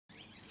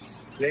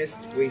lest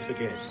we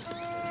forget.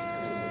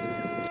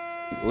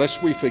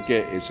 Lest we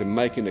forget is in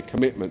making a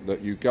commitment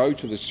that you go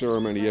to the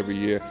ceremony every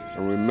year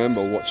and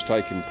remember what's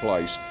taken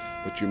place,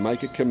 but you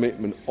make a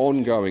commitment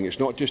ongoing. It's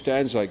not just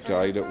ANZAC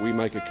Day, that we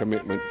make a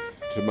commitment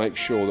to make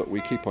sure that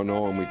we keep an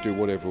eye and we do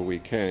whatever we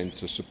can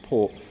to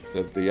support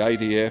the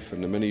ADF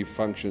and the many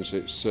functions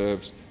it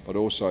serves, but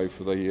also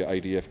for the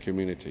ADF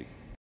community.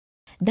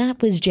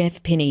 That was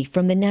Jeff Pinney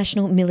from the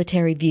National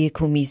Military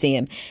Vehicle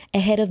Museum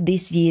ahead of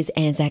this year's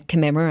ANZAC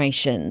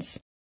commemorations.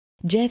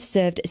 Jeff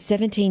served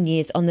 17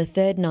 years on the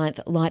 3rd 9th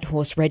Light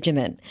Horse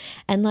Regiment,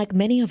 and like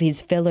many of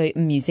his fellow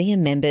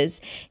museum members,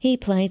 he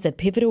plays a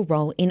pivotal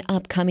role in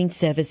upcoming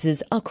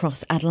services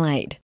across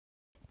Adelaide.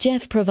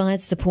 Jeff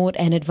provides support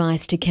and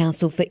advice to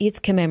Council for its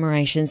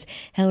commemorations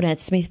held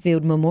at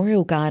Smithfield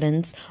Memorial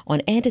Gardens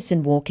on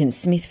Anderson Walk in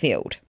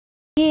Smithfield.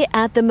 Here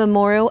at the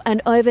memorial,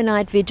 an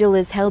overnight vigil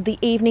is held the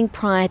evening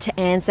prior to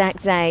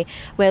ANZAC Day,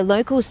 where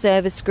local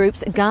service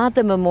groups guard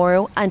the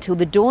memorial until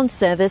the dawn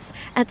service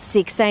at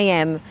 6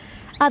 a.m.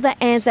 Other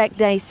ANZAC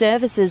Day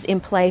services in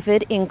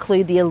Playford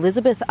include the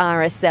Elizabeth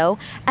RSL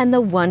and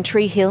the One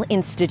Tree Hill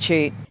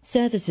Institute.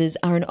 Services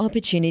are an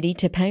opportunity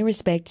to pay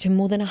respect to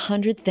more than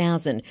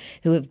 100,000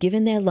 who have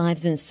given their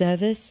lives in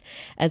service,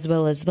 as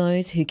well as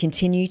those who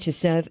continue to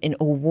serve in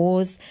all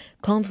wars,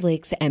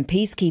 conflicts and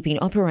peacekeeping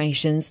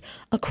operations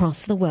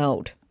across the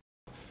world.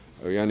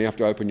 You only have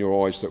to open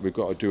your eyes that we've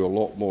got to do a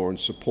lot more and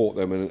support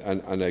them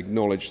and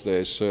acknowledge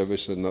their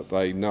service, and that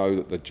they know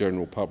that the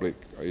general public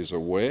is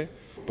aware.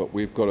 But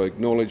we've got to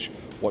acknowledge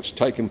what's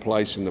taken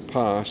place in the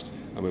past,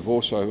 and we've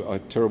also, a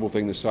terrible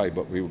thing to say,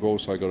 but we've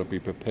also got to be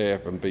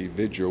prepared and be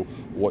vigilant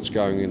what's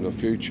going in the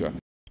future.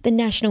 The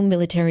National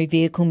Military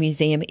Vehicle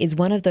Museum is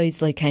one of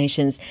those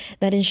locations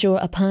that ensure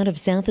a part of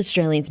South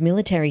Australia's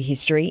military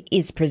history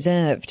is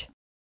preserved.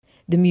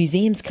 The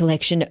museum's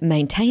collection,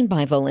 maintained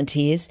by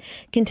volunteers,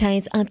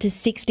 contains up to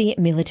 60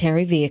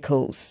 military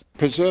vehicles.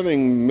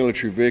 Preserving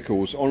military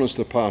vehicles honours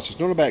the past. It's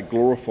not about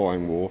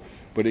glorifying war,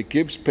 but it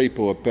gives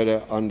people a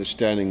better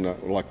understanding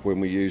that, like when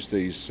we use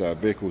these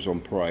vehicles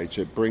on parades,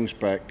 it brings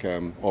back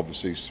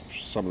obviously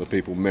some of the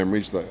people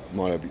memories that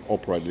might have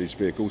operated these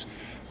vehicles,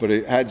 but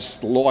it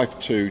adds life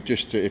to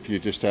if you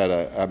just had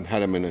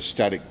them in a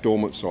static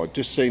dormant side.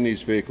 Just seeing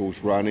these vehicles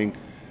running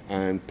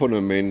and putting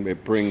them in,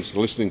 it brings,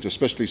 listening to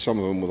especially some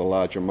of them with the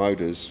larger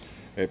motors,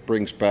 it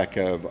brings back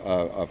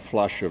a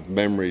flush of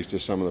memories to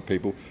some of the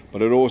people,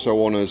 but it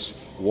also honours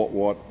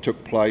what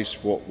took place,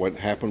 what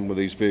happened with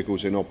these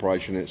vehicles in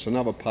operation. It's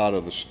another part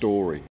of the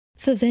story.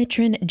 For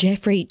veteran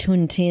Jeffrey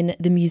Tun Tin,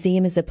 the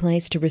museum is a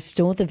place to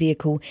restore the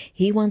vehicle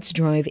he once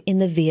drove in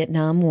the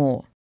Vietnam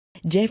War.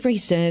 Jeffrey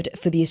served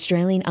for the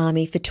Australian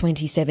Army for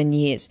 27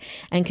 years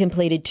and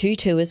completed 2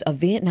 tours of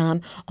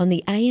Vietnam on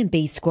the A and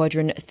B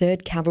Squadron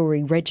 3rd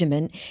Cavalry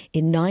Regiment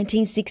in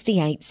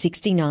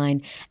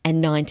 1968-69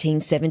 and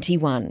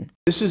 1971.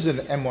 This is an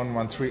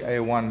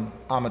M113A1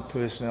 armoured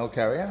personnel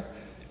carrier.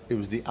 It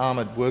was the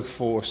armoured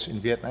workforce in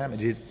Vietnam. It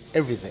did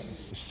everything.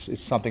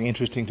 It's something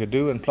interesting to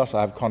do, and plus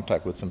I have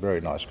contact with some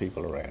very nice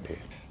people around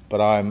here. But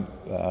I'm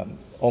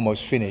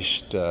almost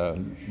finished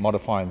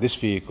modifying this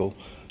vehicle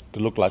to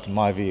look like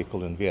my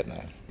vehicle in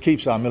Vietnam. It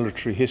keeps our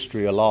military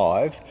history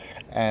alive,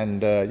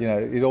 and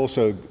it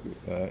also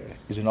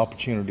is an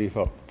opportunity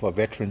for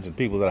veterans and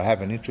people that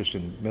have an interest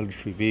in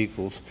military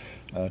vehicles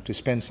to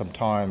spend some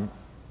time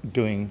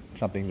doing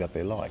something that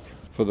they like.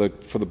 For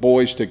the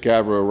boys to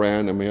gather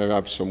around, and we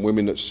have some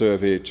women that serve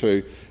here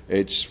too,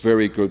 it's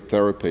very good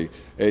therapy.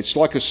 It's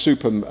like a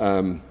super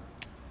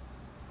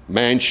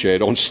man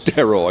shed on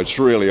steroids,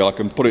 really, I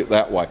can put it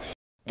that way.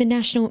 The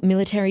National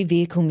Military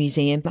Vehicle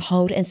Museum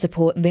hold and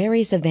support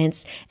various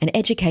events and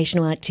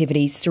educational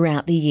activities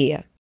throughout the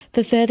year.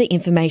 For further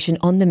information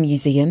on the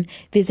museum,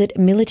 visit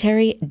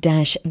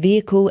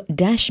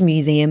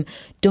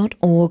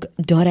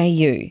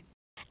military-vehicle-museum.org.au.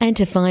 And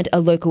to find a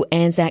local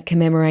ANZAC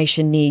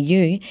commemoration near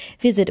you,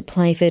 visit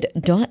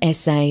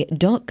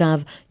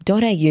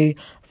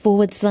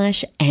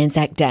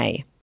playford.sa.gov.au/ANZAC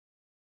Day.